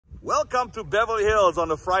Welcome to Beverly Hills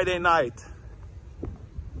on a Friday night.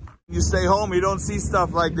 You stay home, you don't see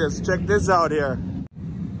stuff like this. Check this out here.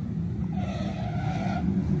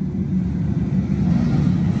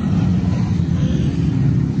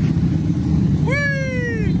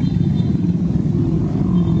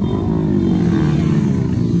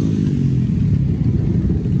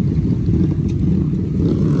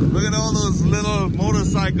 Look at all those little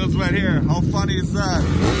motorcycles right here. How funny is that?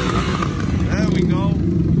 There we go.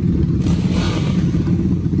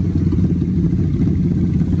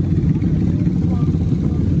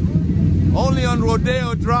 Only on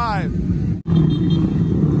Rodeo Drive.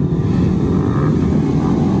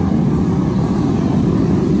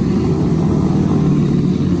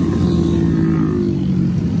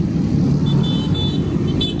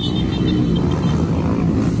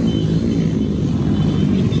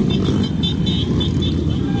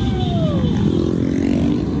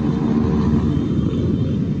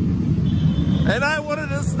 And I wanted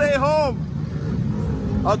to stay home.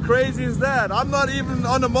 How crazy is that? I'm not even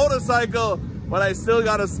on a motorcycle, but I still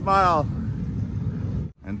got a smile.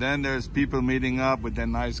 And then there's people meeting up with their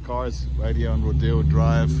nice cars right here on Rodeo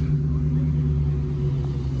Drive.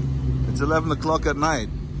 It's 11 o'clock at night.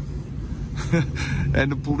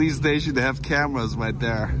 And the police station, they have cameras right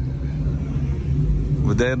there.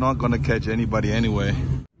 But they're not gonna catch anybody anyway.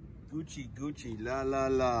 Gucci, Gucci, la la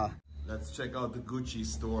la. Let's check out the Gucci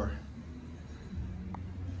store.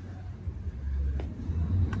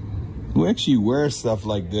 Who actually wears stuff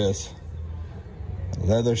like this? A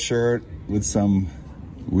leather shirt with some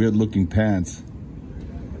weird looking pants.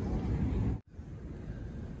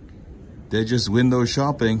 They're just window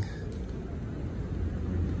shopping.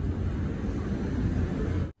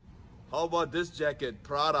 How about this jacket,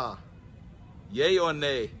 Prada? Yay or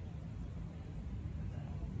nay?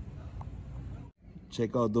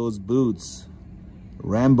 Check out those boots,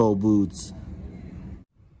 Rambo boots.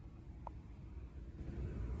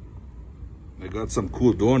 They got some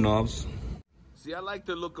cool doorknobs. See, I like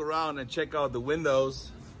to look around and check out the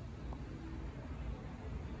windows.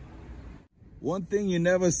 One thing you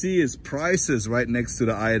never see is prices right next to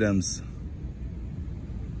the items.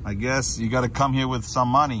 I guess you gotta come here with some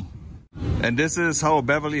money. And this is how a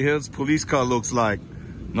Beverly Hills police car looks like.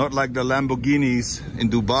 Not like the Lamborghinis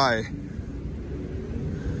in Dubai.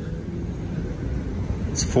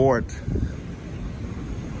 It's Ford.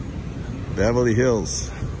 Beverly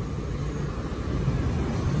Hills.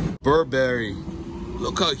 Burberry.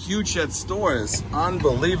 Look how huge that store is.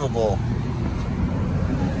 Unbelievable.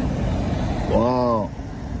 Wow.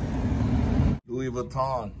 Louis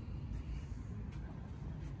Vuitton.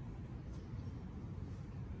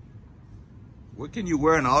 Where can you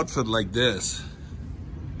wear an outfit like this?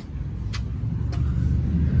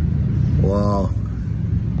 Wow.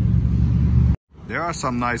 There are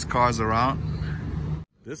some nice cars around.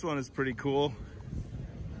 This one is pretty cool.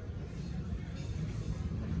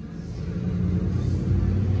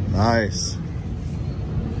 Nice.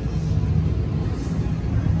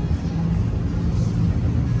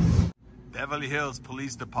 Beverly Hills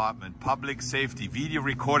Police Department, public safety, video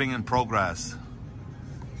recording in progress.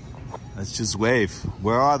 Let's just wave.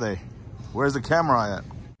 Where are they? Where's the camera at?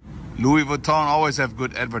 Louis Vuitton always have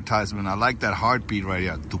good advertisement. I like that heartbeat right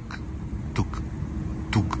here. Tuk, tuk,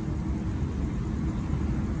 tuk.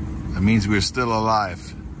 That means we're still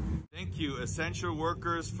alive. Thank you, essential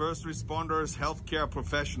workers, first responders, healthcare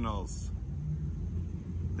professionals.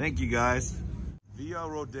 Thank you, guys. Via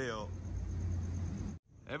Rodeo.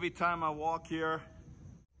 Every time I walk here,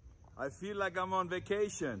 I feel like I'm on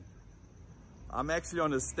vacation. I'm actually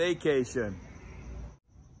on a staycation.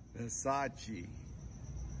 Versace.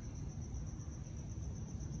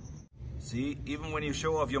 See, even when you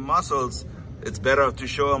show off your muscles, it's better to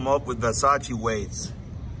show them off with Versace weights.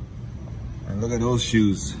 And look at those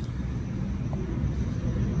shoes.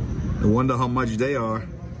 I wonder how much they are.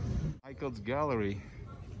 Michael's Gallery.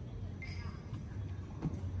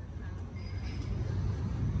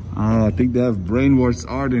 Oh, I think they have brainwashed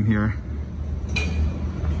art in here.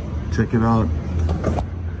 Check it out.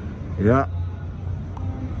 Yeah.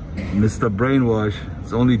 Mr. Brainwash.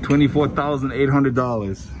 It's only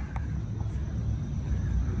 $24,800.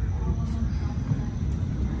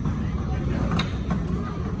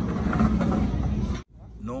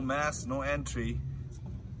 No mask, no entry.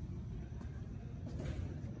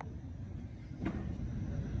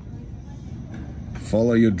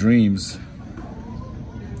 Follow your dreams.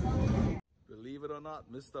 Believe it or not,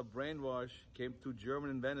 Mr. Brainwash came to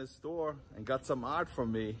German Venice store and got some art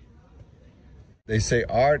from me. They say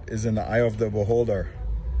art is in the eye of the beholder.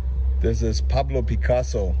 This is Pablo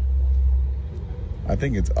Picasso. I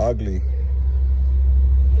think it's ugly.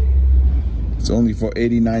 only for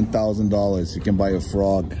 $89,000. You can buy a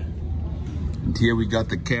frog. And here we got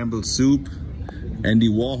the Campbell soup, Andy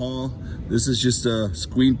Warhol. This is just a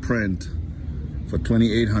screen print for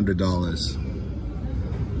 $2,800.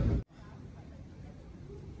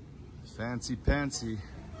 Fancy pantsy.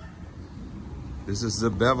 This is the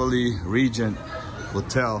Beverly Regent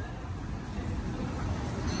Hotel,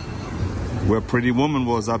 where Pretty Woman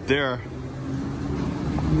was up there.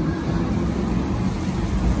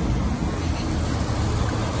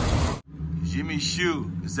 Jimmy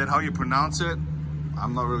Choo, is that how you pronounce it?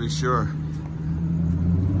 I'm not really sure.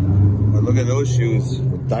 But look at those shoes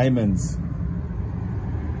with diamonds.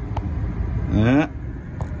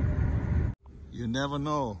 You never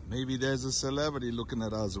know. Maybe there's a celebrity looking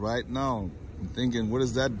at us right now. I'm thinking, what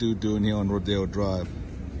is that dude doing here on Rodeo Drive?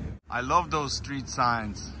 I love those street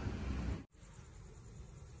signs.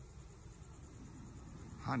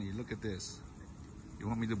 Honey, look at this. You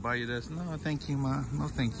want me to buy you this? No, thank you, ma. No,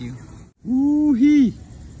 thank you. Woo-hee.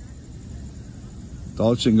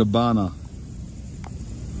 Dolce & Gabbana.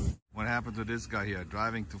 What happened to this guy here?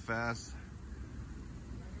 Driving too fast?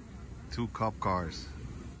 2 cop cars.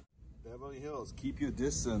 Beverly Hills, keep your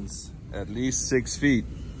distance at least 6 feet.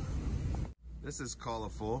 This is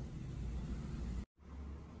colorful.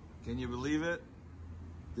 Can you believe it?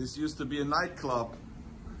 This used to be a nightclub.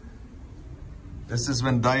 This is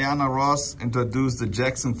when Diana Ross introduced the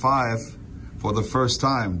Jackson 5 for the first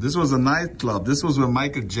time. This was a nightclub. This was where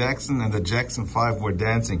Michael Jackson and the Jackson 5 were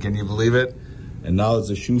dancing. Can you believe it? And now it's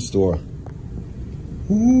a shoe store.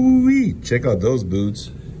 Ooh-wee. Check out those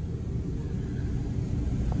boots.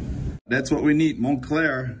 That's what we need,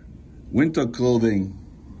 Montclair. Winter clothing.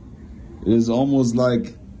 It is almost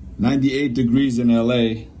like 98 degrees in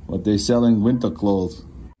LA, but they're selling winter clothes.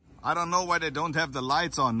 I don't know why they don't have the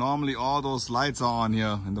lights on. Normally all those lights are on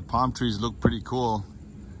here and the palm trees look pretty cool.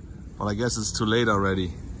 But I guess it's too late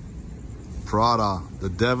already. Prada, the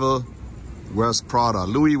devil wears Prada.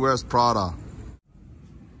 Louis wears Prada.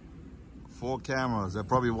 4 cameras, they're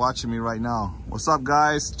probably watching me right now. What's up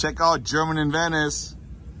guys? Check out German in Venice.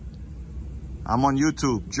 I'm on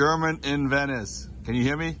YouTube, German in Venice. Can you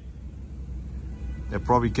hear me? They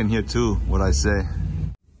probably can hear too what I say.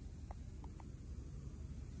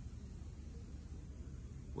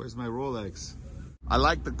 Where's my Rolex? I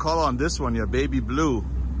like the color on this one here, baby blue.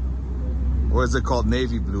 Or is it called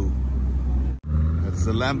navy blue? That's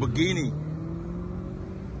the Lamborghini.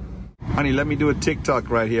 Honey, let me do a TikTok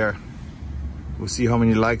right here. We'll see how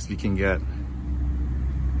many likes we can get.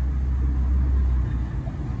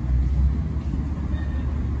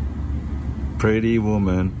 Pretty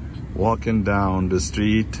woman walking down the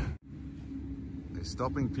street. They're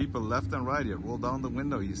stopping people left and right here. Roll down the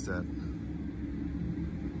window, he said.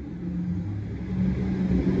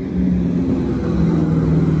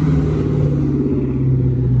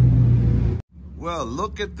 Well,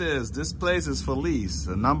 look at this. This place is for lease.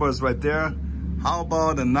 The number is right there. How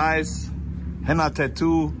about a nice henna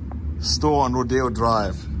tattoo store on Rodeo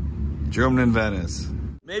Drive, German in Venice.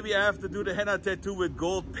 Maybe I have to do the henna tattoo with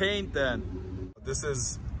gold paint then. This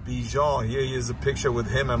is Bijan. Here is a picture with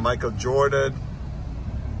him and Michael Jordan,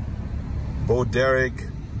 Bo Derek.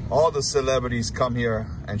 All the celebrities come here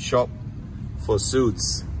and shop for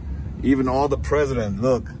suits. Even all the presidents,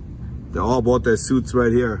 look, they all bought their suits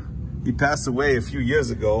right here. He passed away a few years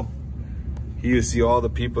ago. Here you see all the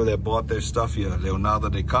people that bought their stuff here. Leonardo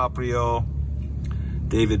DiCaprio,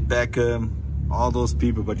 David Beckham, all those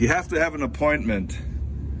people. But you have to have an appointment.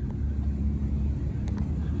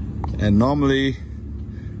 And normally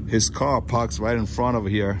his car parks right in front of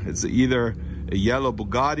here. It's either a yellow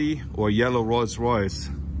Bugatti or a yellow Rolls Royce.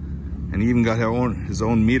 And he even got his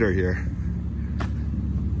own meter here.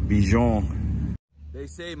 Bijan. They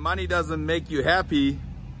say money doesn't make you happy,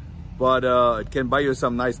 but it can buy you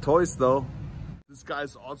some nice toys though. This guy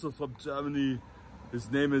is also from Germany.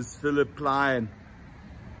 His name is Philip Klein.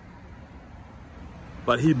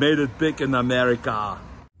 But he made it big in America.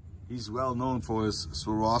 He's well known for his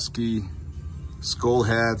Swarovski skull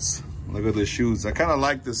hats. Look at the shoes. I kind of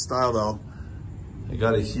like this style though. They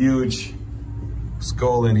got a huge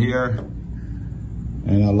skull in here.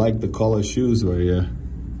 And I like the color shoes right here.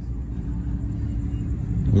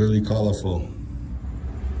 Really colorful.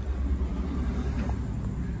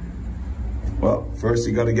 Well, first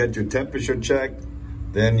you gotta get your temperature checked,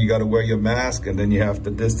 then you gotta wear your mask, and then you have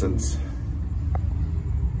the distance.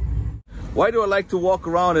 Why do I like to walk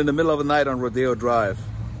around in the middle of the night on Rodeo Drive?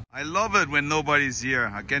 I love it when nobody's here.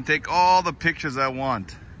 I can take all the pictures I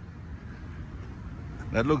want.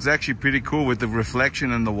 That looks actually pretty cool with the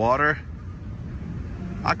reflection in the water.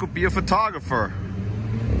 I could be a photographer.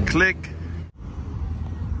 Click.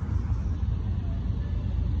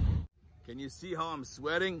 Can you see how I'm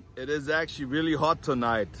sweating? It is actually really hot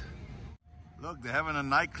tonight. Look, they're having a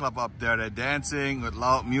nightclub up there. They're dancing with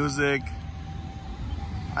loud music.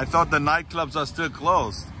 I thought the nightclubs are still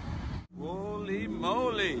closed. Holy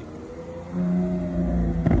moly.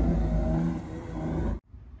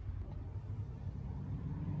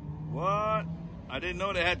 What? I didn't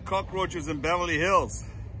know they had cockroaches in Beverly Hills.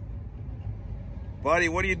 Buddy,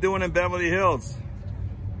 what are you doing in Beverly Hills?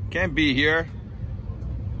 Can't be here.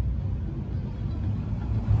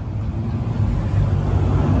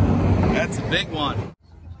 That's a big one.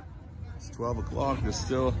 It's 12 o'clock. There's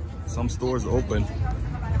still some stores open.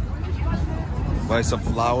 Buy some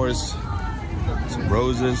flowers, some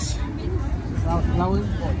roses.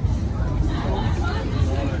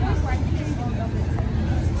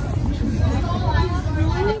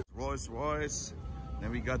 Rolls Royce.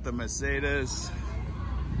 Then we got the Mercedes.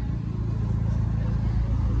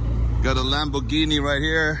 Got a Lamborghini right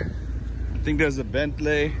here. I think there's a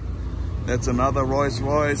Bentley. That's another Rolls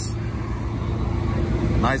Royce.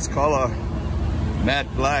 Nice color.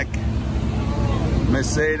 Matte black.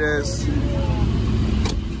 Mercedes.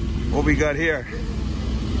 What we got here?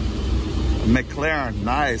 A McLaren.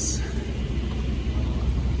 Nice.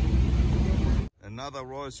 Another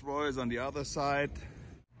Rolls Royce on the other side.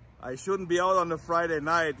 I shouldn't be out on a Friday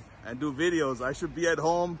night and do videos. I should be at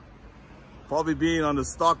home, probably being on the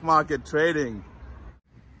stock market trading.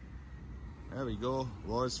 There we go.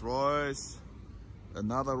 Rolls Royce.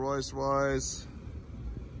 Another Rolls Royce.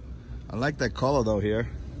 I like that color though here.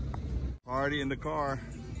 Party in the car.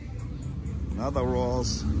 Another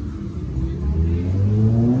Rolls.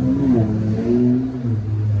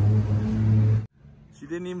 She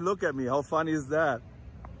didn't even look at me. How funny is that?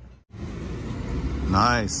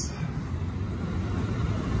 Nice.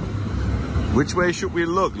 Which way should we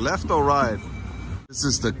look? Left or right? This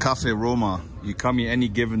is the Cafe Roma. You come here any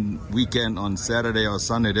given weekend on Saturday or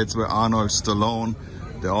Sunday. That's where Arnold, Stallone,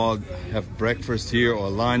 they all have breakfast here or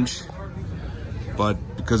lunch. But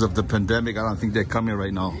because of the pandemic, I don't think they come here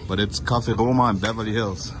right now. But it's Cafe Roma in Beverly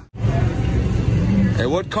Hills. Hey,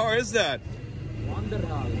 what car is that?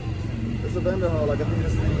 Wanderhal. It's a Vanderhal. Like I think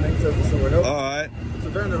this thing says it somewhere. Nope. All right. It's a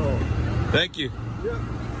Vanderhal. Thank you. Yeah.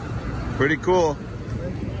 Pretty cool.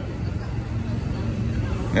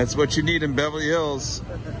 That's what you need in Beverly Hills.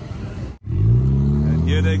 And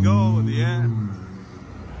here they go at the end.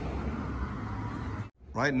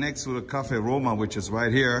 Right next to the Cafe Roma, which is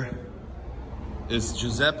right here, is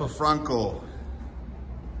Giuseppe Franco.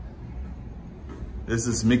 This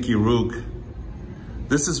is Mickey Rourke.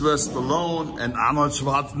 This is where Stallone and Arnold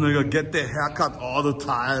Schwarzenegger get their haircut all the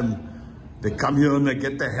time. They come here and they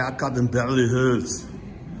get their haircut in Beverly Hills.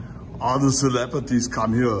 All the celebrities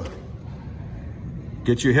come here.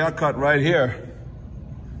 Get your haircut right here.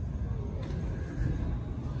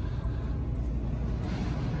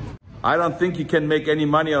 I don't think you can make any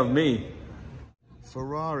money of me.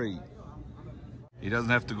 Ferrari. He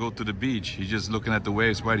doesn't have to go to the beach. He's just looking at the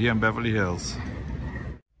waves right here in Beverly Hills.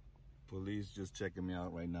 Police just checking me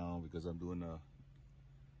out right now because I'm doing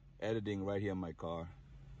editing right here in my car.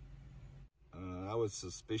 I was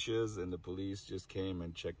suspicious and the police just came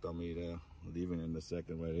and checked on me. They're leaving in a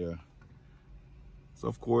second right here. So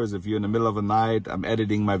of course, if you're in the middle of the night, I'm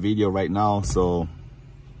editing my video right now, so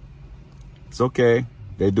it's okay.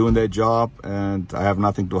 They're doing their job and I have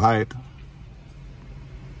nothing to hide.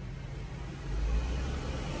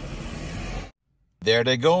 There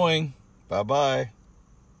they're going. Bye-bye.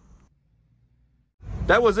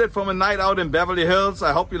 That was it from a night out in Beverly Hills.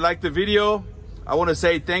 I hope you liked the video. I want to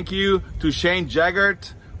say thank you to Shane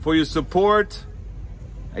Jaggart for your support.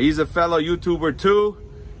 He's a fellow YouTuber too.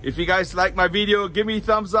 If you guys like my video, give me a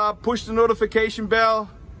thumbs up, push the notification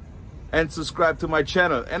bell, and subscribe to my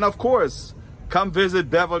channel. And of course, come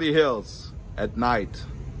visit Beverly Hills at night.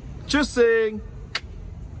 Tschüssing!